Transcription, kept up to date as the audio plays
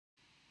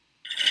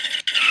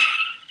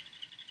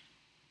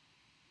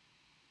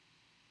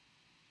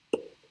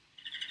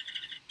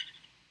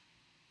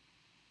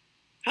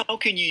How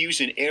can you use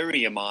an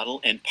area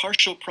model and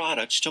partial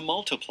products to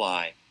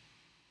multiply?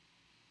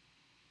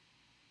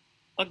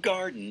 A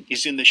garden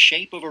is in the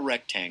shape of a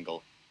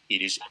rectangle.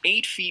 It is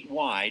 8 feet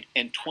wide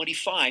and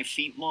 25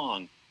 feet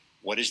long.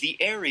 What is the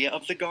area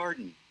of the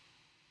garden?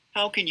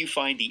 How can you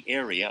find the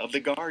area of the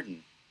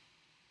garden?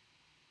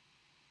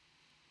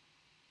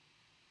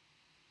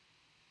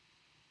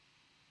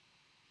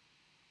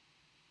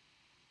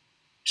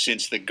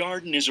 Since the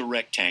garden is a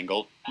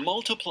rectangle,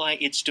 multiply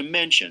its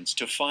dimensions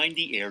to find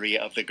the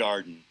area of the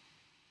garden.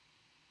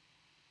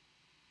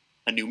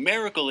 A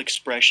numerical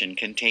expression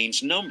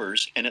contains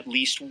numbers and at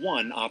least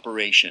one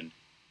operation.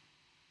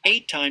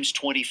 8 times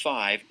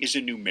 25 is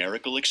a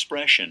numerical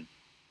expression.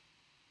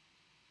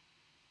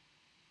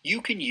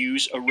 You can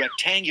use a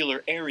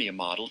rectangular area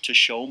model to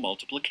show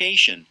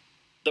multiplication.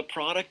 The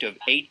product of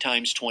 8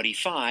 times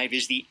 25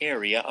 is the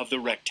area of the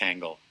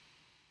rectangle.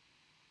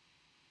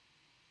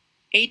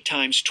 8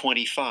 times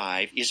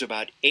 25 is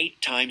about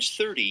 8 times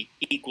 30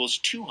 equals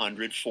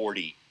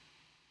 240.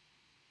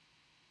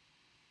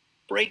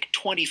 Break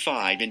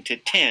 25 into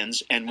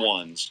tens and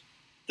ones.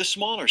 The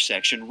smaller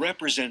section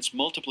represents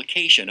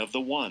multiplication of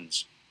the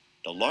ones.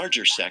 The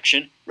larger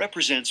section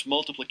represents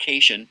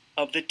multiplication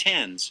of the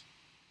tens.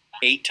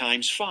 8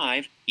 times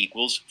 5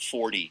 equals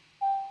 40.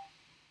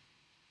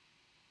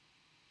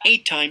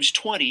 8 times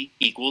 20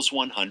 equals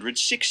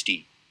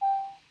 160.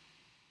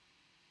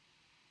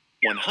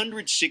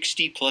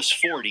 160 plus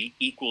 40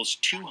 equals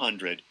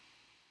 200.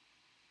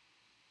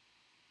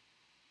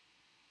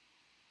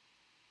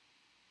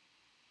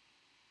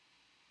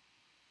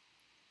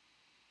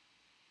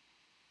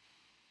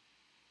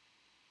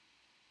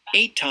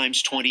 Eight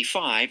times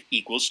 25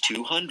 equals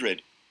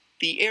 200.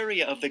 The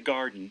area of the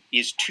garden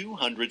is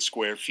 200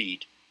 square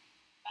feet.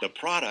 The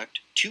product,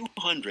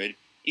 200,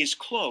 is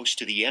close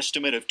to the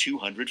estimate of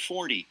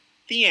 240.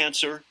 The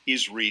answer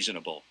is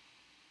reasonable.